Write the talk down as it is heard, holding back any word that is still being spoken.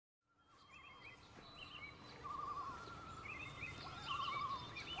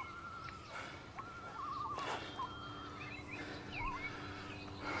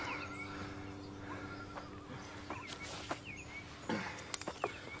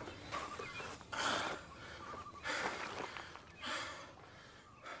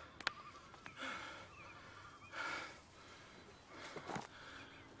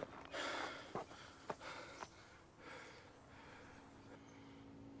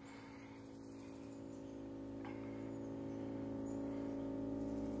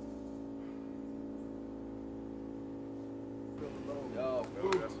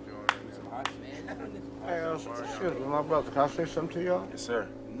Excuse me, my brother, can I say something to y'all? Yes, sir.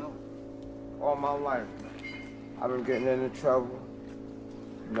 No. All my life, I've been getting into trouble.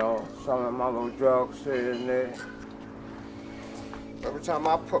 You know, some of my little drugs here and there. Every time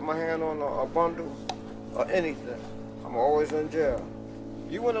I put my hand on a bundle or anything, I'm always in jail.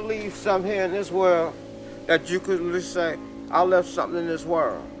 You want to leave something here in this world that you could just say, I left something in this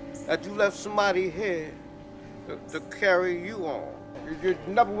world. That you left somebody here to carry you on. You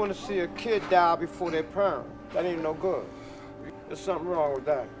never want to see a kid die before their parents. That ain't no good. There's something wrong with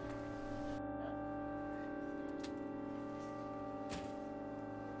that.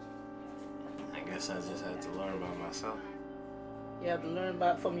 I guess I just had to learn by myself. You have to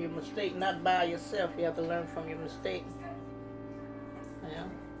learn from your mistake, not by yourself. You have to learn from your mistake. Yeah.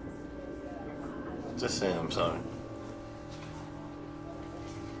 Just say I'm sorry.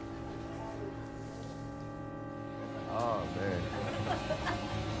 Oh, man.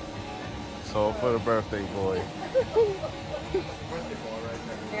 So for the birthday boy.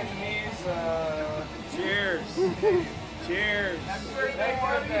 Cheers. Cheers. Happy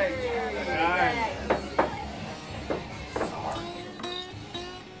birthday. All right.